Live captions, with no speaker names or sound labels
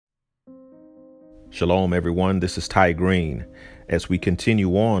Shalom, everyone. This is Ty Green. As we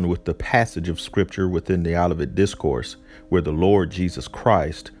continue on with the passage of scripture within the Olivet discourse, where the Lord Jesus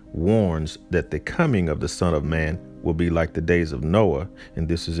Christ warns that the coming of the Son of Man will be like the days of Noah, and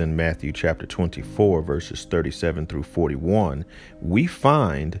this is in Matthew chapter 24, verses 37 through 41, we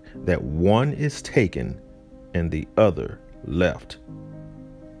find that one is taken and the other left.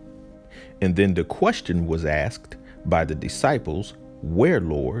 And then the question was asked by the disciples, "Where,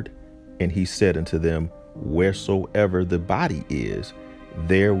 Lord?" And he said unto them, "Wheresoever the body is,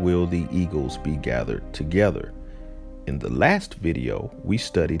 there will the eagles be gathered together." In the last video, we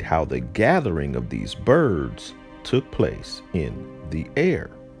studied how the gathering of these birds took place in the air.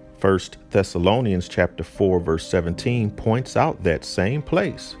 1 Thessalonians chapter 4, verse 17 points out that same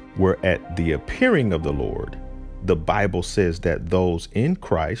place where at the appearing of the Lord, the Bible says that those in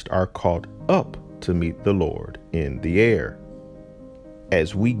Christ are caught up to meet the Lord in the air.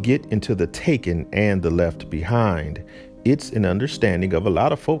 As we get into the taken and the left behind, it's an understanding of a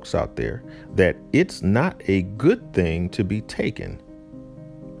lot of folks out there that it's not a good thing to be taken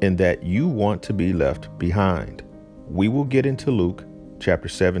and that you want to be left behind. We will get into Luke chapter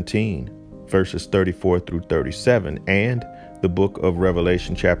 17, verses 34 through 37, and the book of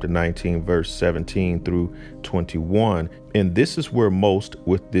Revelation chapter 19, verse 17 through 21. And this is where most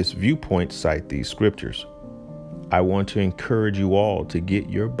with this viewpoint cite these scriptures. I want to encourage you all to get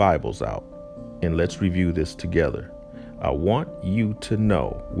your Bibles out and let's review this together. I want you to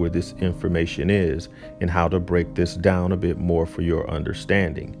know where this information is and how to break this down a bit more for your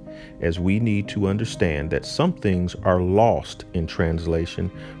understanding, as we need to understand that some things are lost in translation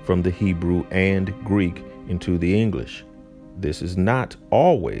from the Hebrew and Greek into the English. This is not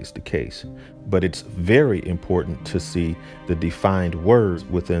always the case, but it's very important to see the defined words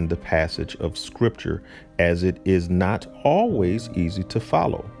within the passage of scripture, as it is not always easy to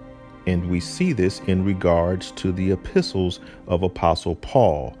follow. And we see this in regards to the epistles of Apostle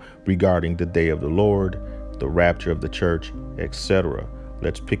Paul regarding the day of the Lord, the rapture of the church, etc.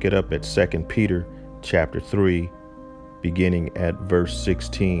 Let's pick it up at 2 Peter chapter 3, beginning at verse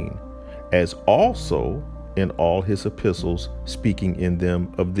 16. As also in all his epistles, speaking in them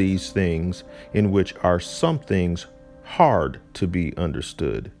of these things, in which are some things hard to be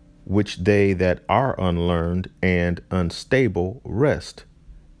understood, which they that are unlearned and unstable wrest,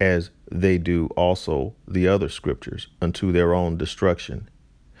 as they do also the other scriptures, unto their own destruction.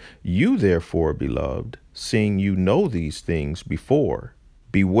 You therefore, beloved, seeing you know these things before,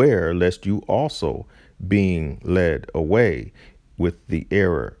 beware lest you also, being led away with the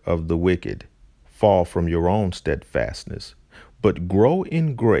error of the wicked, fall from your own steadfastness, but grow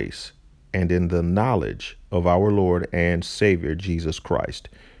in grace and in the knowledge of our Lord and Savior Jesus Christ.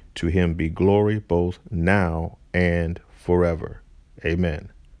 To him be glory both now and forever. Amen.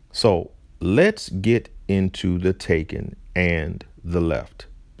 So let's get into the taken and the left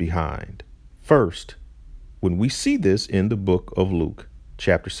behind. First, when we see this in the book of Luke,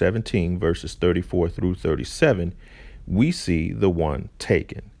 chapter 17, verses 34 through 37, we see the one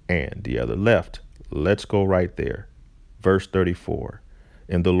taken and the other left. Let's go right there. Verse 34.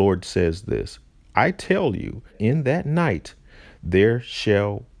 And the Lord says this, I tell you, in that night there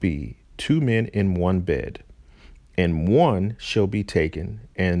shall be two men in one bed, and one shall be taken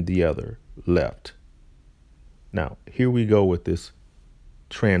and the other left. Now, here we go with this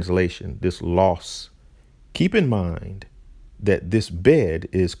translation, this loss. Keep in mind that this bed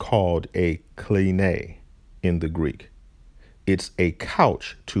is called a kleine in the Greek. It's a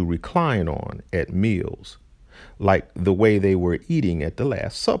couch to recline on at meals, like the way they were eating at the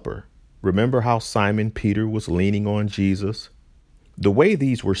Last Supper. Remember how Simon Peter was leaning on Jesus? The way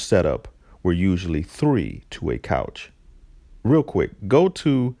these were set up were usually three to a couch. Real quick, go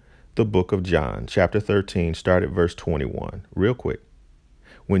to the book of John, chapter 13, start at verse 21. Real quick.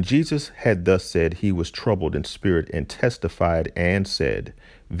 When Jesus had thus said, he was troubled in spirit and testified and said,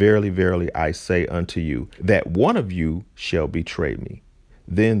 Verily, verily, I say unto you, that one of you shall betray me.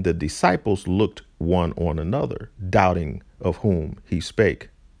 Then the disciples looked one on another, doubting of whom he spake.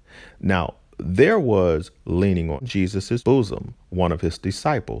 Now, there was leaning on Jesus' bosom one of his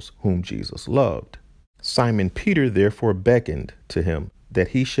disciples, whom Jesus loved. Simon Peter therefore beckoned to him that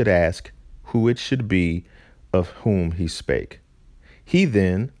he should ask who it should be of whom he spake. He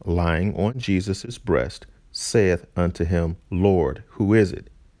then, lying on Jesus' breast, saith unto him, Lord, who is it?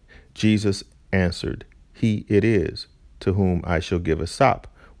 Jesus answered, He it is, to whom I shall give a sop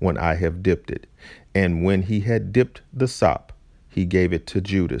when I have dipped it. And when he had dipped the sop, he gave it to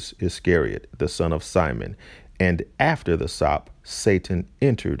Judas Iscariot, the son of Simon. And after the sop, Satan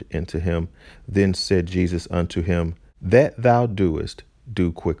entered into him. Then said Jesus unto him, That thou doest,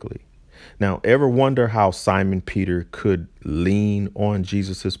 do quickly. Now, ever wonder how Simon Peter could lean on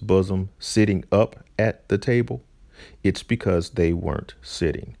Jesus's bosom sitting up at the table? It's because they weren't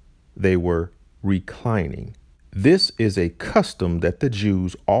sitting. They were reclining. This is a custom that the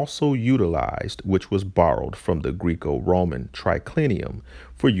Jews also utilized, which was borrowed from the Greco-Roman triclinium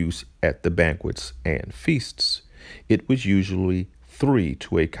for use at the banquets and feasts. It was usually 3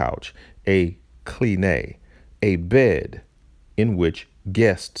 to a couch, a kline, a bed in which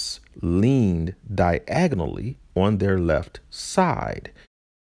guests leaned diagonally on their left side.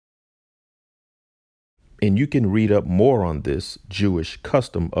 And you can read up more on this Jewish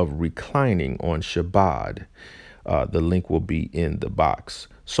custom of reclining on Shabbat. The link will be in the box.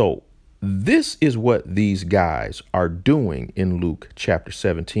 So this is what these guys are doing in Luke chapter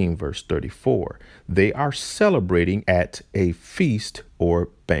 17, verse 34. They are celebrating at a feast or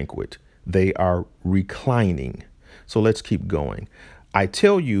banquet. They are reclining. So let's keep going. I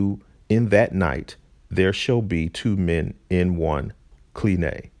tell you, in that night, there shall be 2 men in one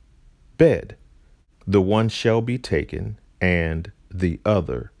kline, bed. The one shall be taken, and the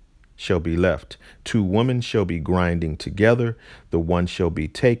other shall be left. 2 women shall be grinding together. The one shall be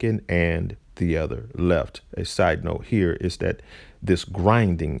taken, and the other left. A side note here is that this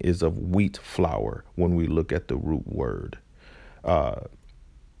grinding is of wheat flour when we look at the root word.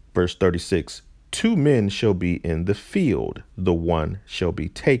 Verse 36, 2 men shall be in the field. The one shall be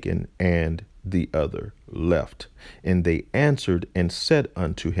taken, and the other left. And they answered and said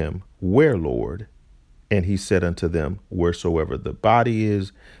unto him, Where, Lord? And he said unto them, Wheresoever the body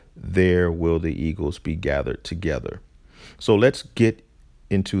is, there will the eagles be gathered together. So let's get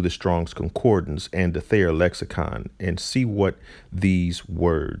into the Strong's Concordance and the Thayer Lexicon and see what these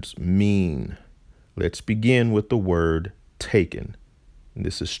words mean. Let's begin with the word taken. And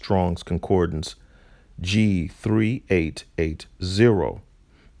this is Strong's Concordance G3880.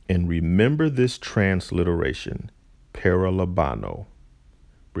 And remember this transliteration, paralabano.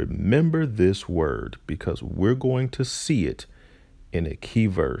 Remember this word because we're going to see it in a key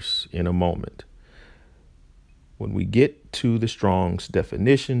verse in a moment. When we get to the Strong's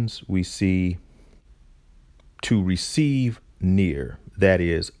definitions, we see to receive near, that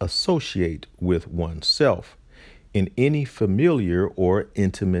is, associate with oneself in any familiar or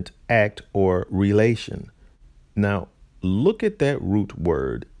intimate act or relation. Now, look at that root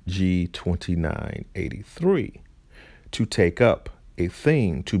word, G2983, to take up, a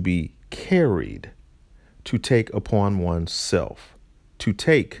thing to be carried, to take upon oneself, to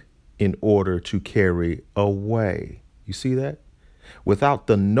take in order to carry away. You see that? Without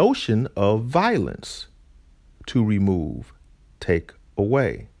the notion of violence, to remove, take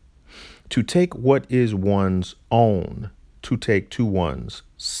away, to take what is one's own, to take to one's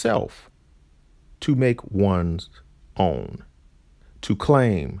self, to make one's own, to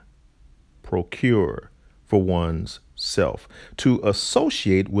claim, procure for one's self, to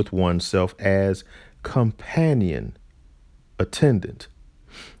associate with oneself as companion, attendant,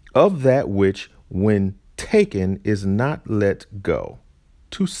 of that which when taken is not let go,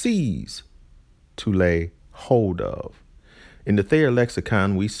 to seize, to lay hold of. In the Thayer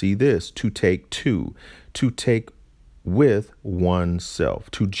Lexicon, we see this, to take with oneself,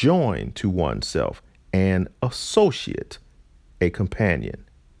 to join to oneself, an associate, a companion,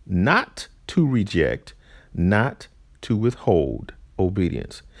 not to reject, not to withhold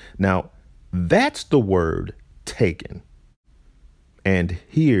obedience. Now, that's the word taken. And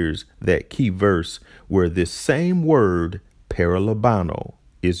here's that key verse where this same word, paralabano,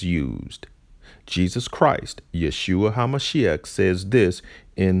 is used. Jesus Christ, Yeshua HaMashiach, says this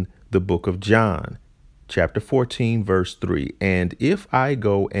in the book of John, chapter 14, verse 3. And if I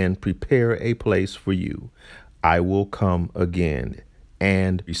go and prepare a place for you, I will come again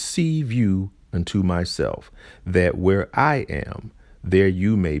and receive you unto myself, that where I am, there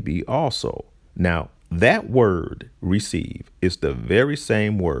you may be also. Now, that word receive is the very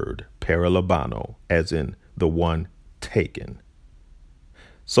same word, paralabano, as in the one taken.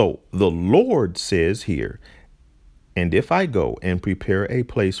 So the Lord says here, and if I go and prepare a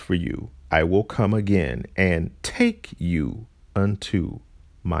place for you, I will come again and take you unto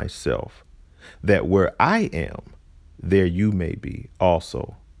myself, that where I am, there you may be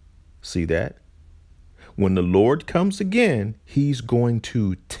also. See that? When the Lord comes again, he's going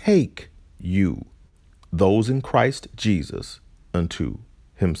to take you, those in Christ Jesus, unto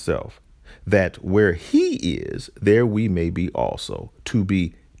himself, that where he is, there we may be also. To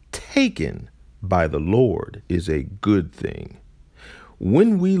be taken by the Lord is a good thing.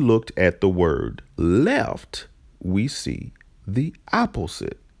 When we looked at the word left, we see the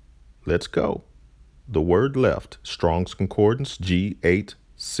opposite. Let's go. The word left, Strong's Concordance G8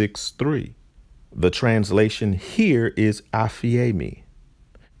 6:3. The translation here is aphiemi.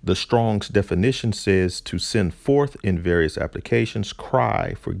 The Strong's definition says to send forth in various applications: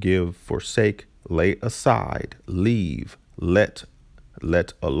 cry, forgive, forsake, lay aside, leave, let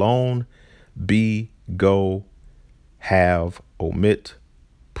alone, be, go, have, omit,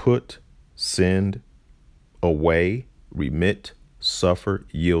 put, send, away, remit, suffer,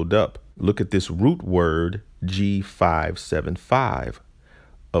 yield up. Look at this root word G575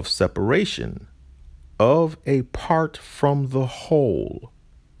 of separation, of a part from the whole,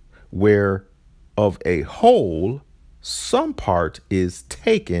 where of a whole some part is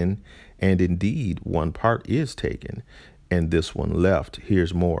taken, and indeed one part is taken, and this one left.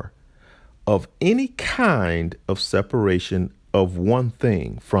 Here's more. Of any kind of separation of one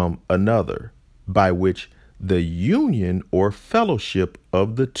thing from another, by which the union or fellowship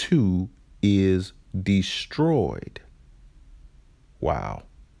of the two is destroyed. Wow.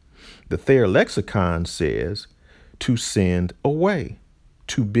 The Thayer lexicon says to send away,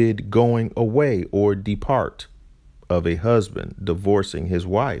 to bid going away or depart, of a husband divorcing his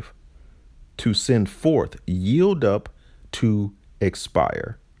wife, to send forth, yield up, to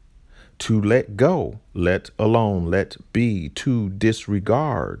expire, to let go, let alone, let be, to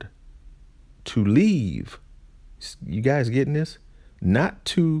disregard, to leave. You guys getting this? Not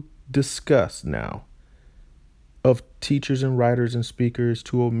to discuss now. Of teachers and writers and speakers,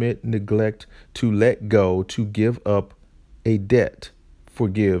 to omit, neglect, to let go, to give up a debt,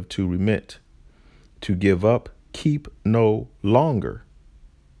 forgive, to remit, to give up, keep no longer,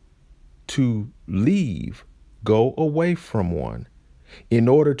 to leave, go away from one, in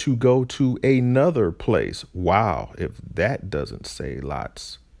order to go to another place. Wow, if that doesn't say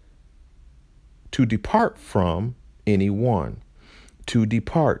lots. To depart from anyone, to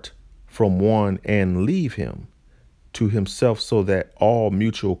depart from one and leave him to himself, so that all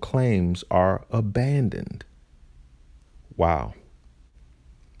mutual claims are abandoned. Wow.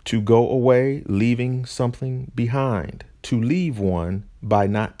 To go away, leaving something behind, to leave one by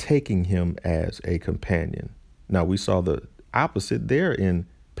not taking him as a companion. Now, we saw the opposite there in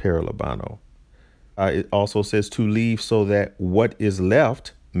Paralabano. It also says to leave so that what is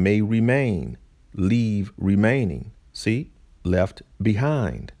left may remain, leave remaining. See, left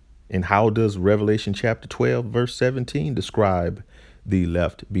behind. And how does Revelation chapter 12, verse 17 describe the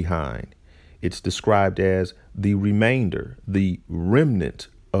left behind? It's described as the remainder, the remnant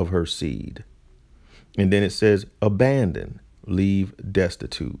of her seed. And then it says abandon, leave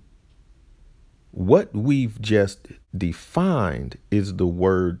destitute. What we've just defined is the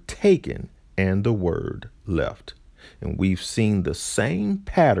word taken and the word left. And we've seen the same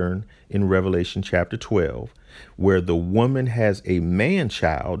pattern in Revelation chapter 12, where the woman has a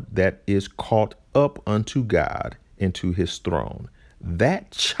man-child that is caught up unto God and to his throne.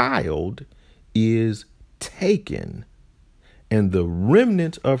 That child is taken, and the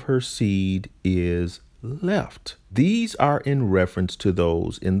remnant of her seed is left. These are in reference to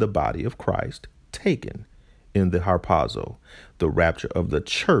those in the body of Christ taken in the harpazo, the rapture of the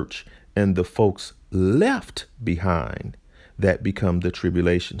church, and the folks left behind that become the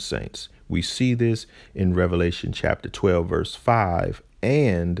tribulation saints. We see this in Revelation chapter 12, verse 5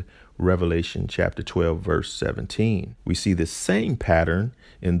 and Revelation chapter 12, verse 17. We see the same pattern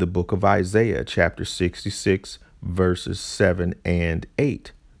in the book of Isaiah, chapter 66, verses 7 and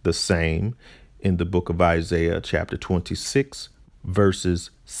 8. The same in the book of Isaiah, chapter 26,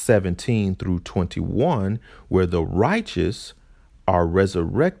 verses 17 through 21, where the righteous are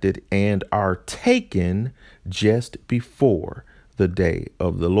resurrected and are taken just before the day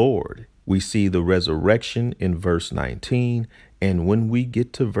of the Lord. We see the resurrection in verse 19, and when we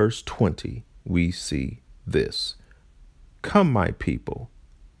get to verse 20, we see this. Come, my people,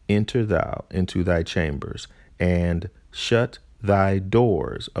 enter thou into thy chambers, and shut thy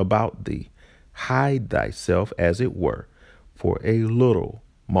doors about thee. Hide thyself, as it were, for a little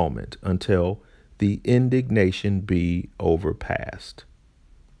moment, until the indignation be overpast.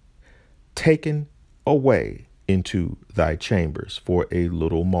 Taken away into thy chambers for a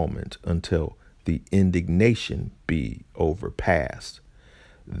little moment, until the indignation be overpast.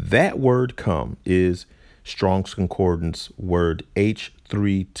 That word come is Strong's Concordance word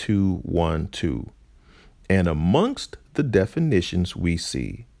H3212. And amongst the definitions we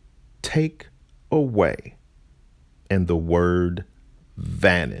see take away and the word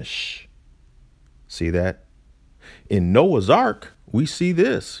vanish. See that? In Noah's Ark, we see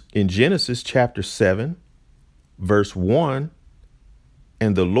this in Genesis chapter 7, verse 1.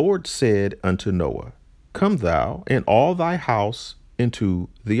 And the Lord said unto Noah, Come thou and all thy house into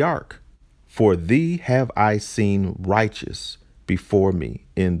the ark, for thee have I seen righteous before me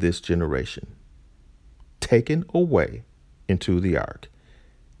in this generation, taken away into the ark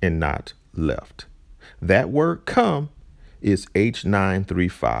and not left. That word come is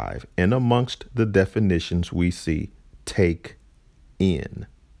H935, and amongst the definitions we see take in.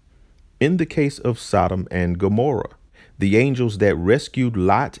 In the case of Sodom and Gomorrah, the angels that rescued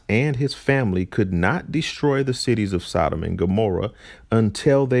Lot and his family could not destroy the cities of Sodom and Gomorrah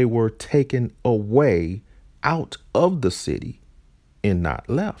until they were taken away out of the city and not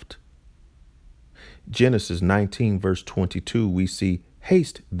left. Genesis 19 verse 22, we see,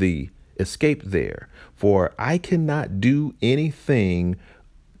 haste thee, escape there, for I cannot do anything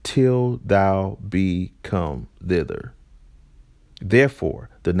till thou be come thither.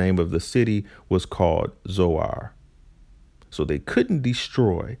 Therefore, the name of the city was called Zoar. So they couldn't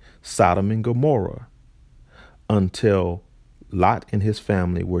destroy Sodom and Gomorrah until Lot and his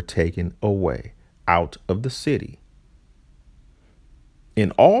family were taken away out of the city.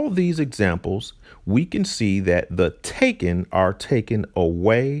 In all these examples, we can see that the taken are taken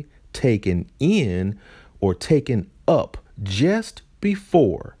away, taken in, or taken up just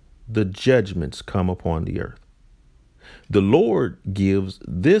before the judgments come upon the earth. The Lord gives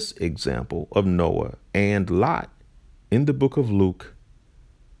this example of Noah and Lot in the book of Luke,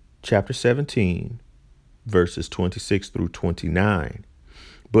 chapter 17, verses 26 through 29.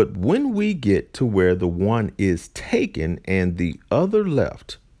 But when we get to where the one is taken and the other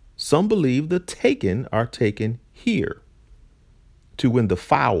left, some believe the taken are taken here, to when the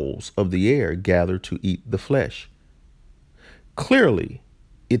fowls of the air gather to eat the flesh. Clearly,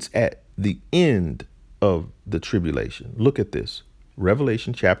 it's at the end of the tribulation. Look at this.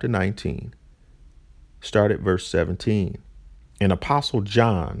 Revelation chapter 19, start at verse 17. And Apostle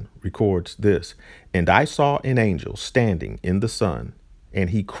John records this, and I saw an angel standing in the sun,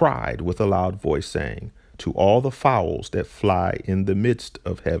 and he cried with a loud voice, saying, to all the fowls that fly in the midst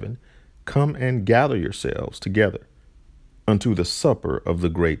of heaven, come and gather yourselves together unto the supper of the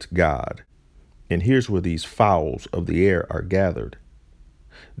great God. And here's where these fowls of the air are gathered,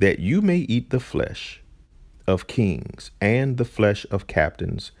 that you may eat the flesh of kings, and the flesh of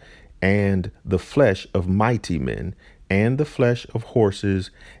captains, and the flesh of mighty men, and the flesh of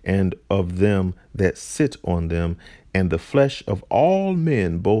horses, and of them that sit on them, and the flesh of all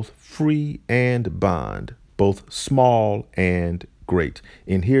men, both free and bond, both small and great.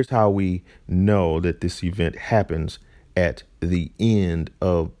 And here's how we know that this event happens at the end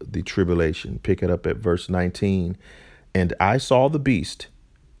of the tribulation. Pick it up at verse 19. And I saw the beast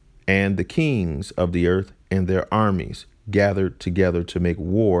and the kings of the earth and their armies gathered together to make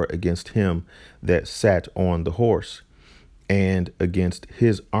war against him that sat on the horse and against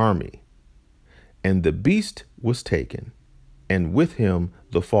his army. And the beast was taken, and with him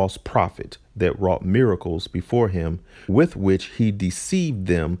the false prophet that wrought miracles before him, with which he deceived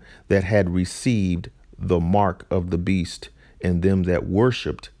them that had received the mark of the beast, and them that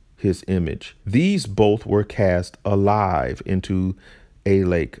worshipped his image. These both were cast alive into a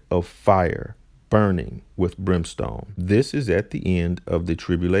lake of fire, burning with brimstone. This is at the end of the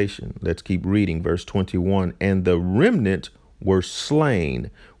tribulation. Let's keep reading. Verse 21, and the remnant were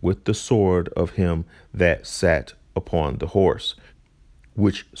slain with the sword of him that sat upon the horse,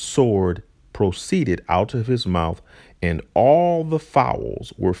 which sword proceeded out of his mouth, and all the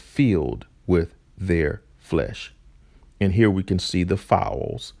fowls were filled with their flesh. And here we can see the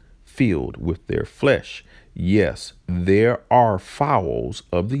fowls filled with their flesh. Yes, there are fowls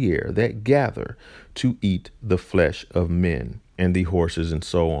of the air that gather to eat the flesh of men and the horses and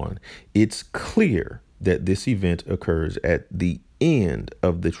so on. It's clear that this event occurs at the end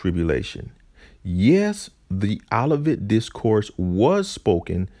of the tribulation. Yes, the Olivet discourse was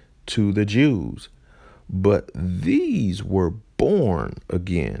spoken to the Jews, but these were born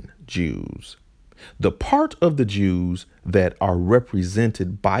again Jews. The part of the Jews that are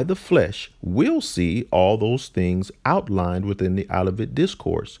represented by the flesh will see all those things outlined within the Olivet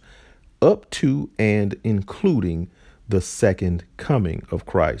discourse, up to and including the second coming of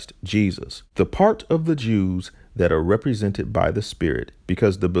Christ Jesus. The part of the Jews that are represented by the Spirit,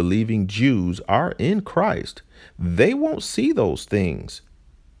 because the believing Jews are in Christ, they won't see those things,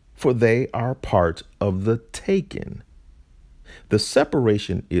 for they are part of the taken. The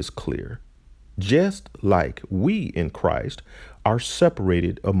separation is clear. Just like we in Christ are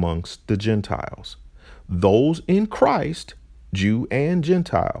separated amongst the Gentiles. Those in Christ, Jew and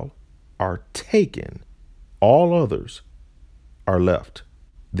Gentile, are taken. All others are left.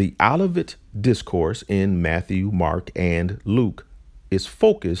 The Olivet discourse in Matthew, Mark, and Luke is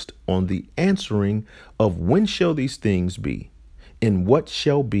focused on the answering of when shall these things be, and what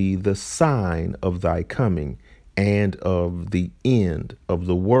shall be the sign of thy coming and of the end of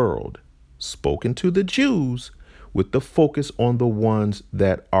the world, spoken to the Jews, with the focus on the ones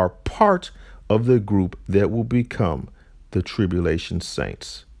that are part of the group that will become the tribulation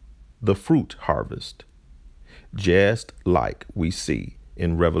saints, the fruit harvest, just like we see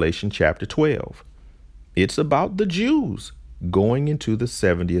in Revelation chapter 12. It's about the Jews going into the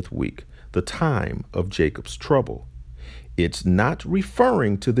 70th week, the time of Jacob's trouble. It's not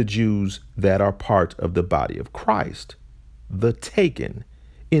referring to the Jews that are part of the body of Christ, the taken,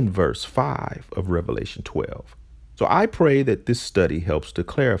 in verse 5 of Revelation 12. So I pray that this study helps to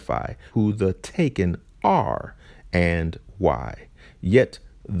clarify who the taken are and why. Yet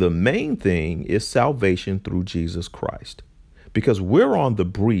the main thing is salvation through Jesus Christ, because we're on the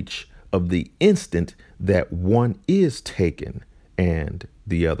breach of the instant that one is taken and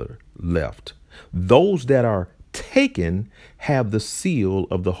the other left. Those that are taken have the seal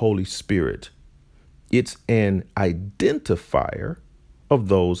of the Holy Spirit. It's an identifier of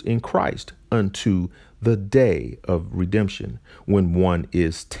those in Christ unto the day of redemption, when one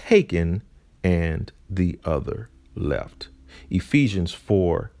is taken and the other left. Ephesians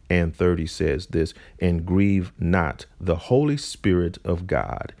 4:30 says this, and grieve not the Holy Spirit of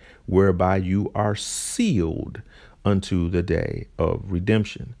God, whereby you are sealed unto the day of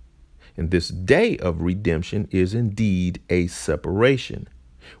redemption. And this day of redemption is indeed a separation,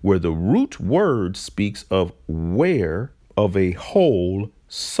 where the root word speaks of where of a whole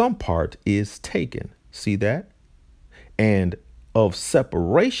some part is taken. See that? And of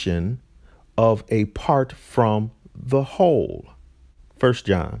separation of a part from the whole. 1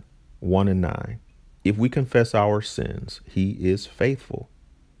 John 1:9. If we confess our sins, he is faithful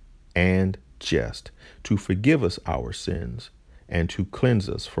and just to forgive us our sins and to cleanse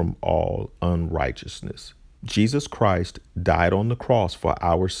us from all unrighteousness. Jesus Christ died on the cross for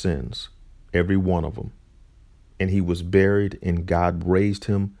our sins, every one of them. And he was buried, and God raised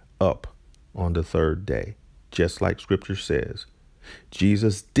him up on the third day, just like scripture says.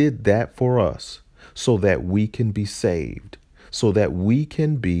 Jesus did that for us so that we can be saved, so that we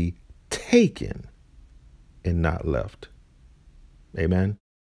can be taken and not left. Amen.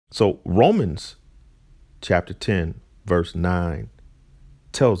 So Romans chapter 10, verse 9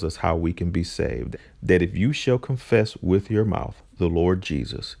 tells us how we can be saved. That if you shall confess with your mouth the Lord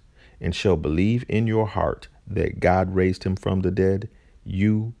Jesus and shall believe in your heart that God raised him from the dead,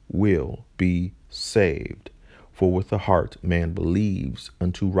 you will be saved. For with the heart man believes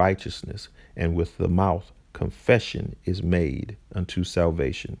unto righteousness, and with the mouth confession is made unto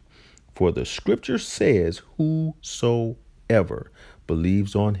salvation. For the scripture says, whosoever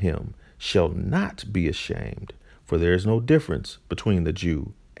believes on him shall not be ashamed. For there is no difference between the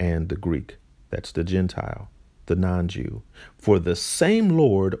Jew and the Greek. That's the Gentile, the non-Jew. For the same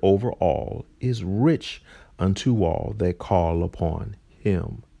Lord over all is rich unto all that call upon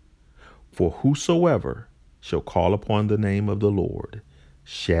him. For whosoever shall call upon the name of the Lord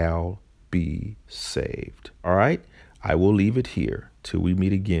shall be saved. All right, I will leave it here till we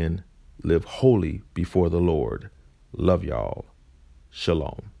meet again. Live holy before the Lord. Love y'all.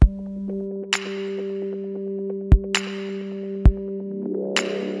 Shalom.